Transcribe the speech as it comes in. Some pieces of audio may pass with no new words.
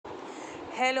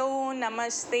Hello,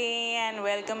 namaste, and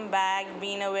welcome back.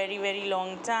 Been a very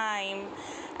long time,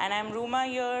 and I'm Ruma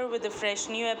here with a fresh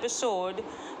new episode.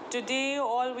 Today,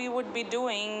 all we would be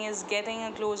doing is getting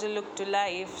a closer look to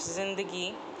life,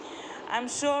 Zindagi. I'm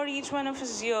sure each one of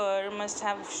us here must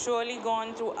have surely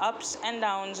gone through ups and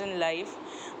downs in life,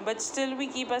 but still we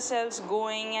keep ourselves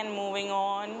going and moving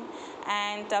on.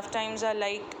 And tough times are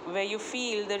like where you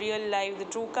feel the real life, the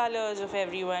true colors of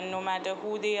everyone, no matter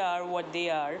who they are, what they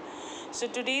are. So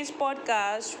today's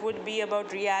podcast would be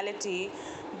about reality.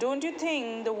 Don't you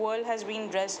think the world has been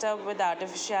dressed up with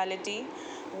artificiality?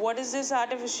 What is this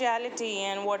artificiality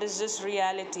and what is this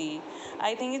reality?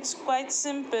 I think it's quite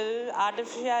simple.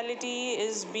 Artificiality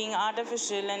is being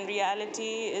artificial and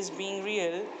reality is being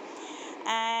real.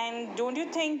 And don't you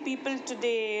think people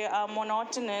today are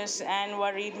monotonous and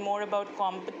worried more about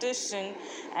competition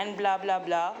and blah blah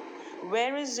blah?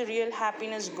 Where is the real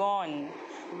happiness gone?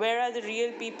 Where are the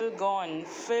real people gone,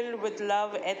 filled with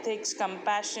love, ethics,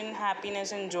 compassion,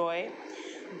 happiness, and joy?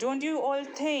 Don't you all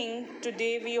think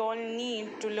today we all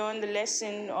need to learn the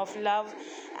lesson of love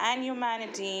and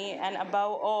humanity, and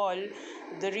above all,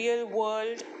 the real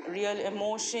world, real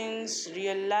emotions,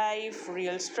 real life,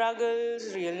 real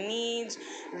struggles, real needs,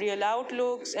 real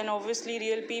outlooks, and obviously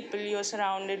real people you're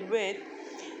surrounded with?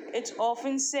 It's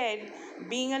often said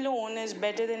being alone is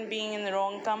better than being in the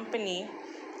wrong company.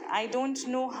 I don't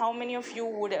know how many of you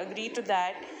would agree to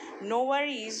that. No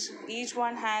worries, each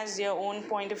one has their own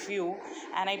point of view,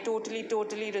 and I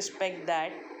totally respect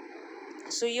that.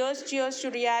 So, here's cheers to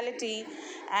reality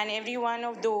and every one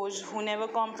of those who never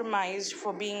compromised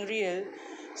for being real.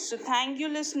 So, thank you,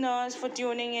 listeners, for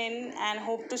tuning in, and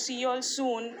hope to see you all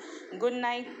soon. Good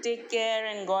night, take care,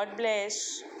 and God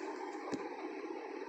bless.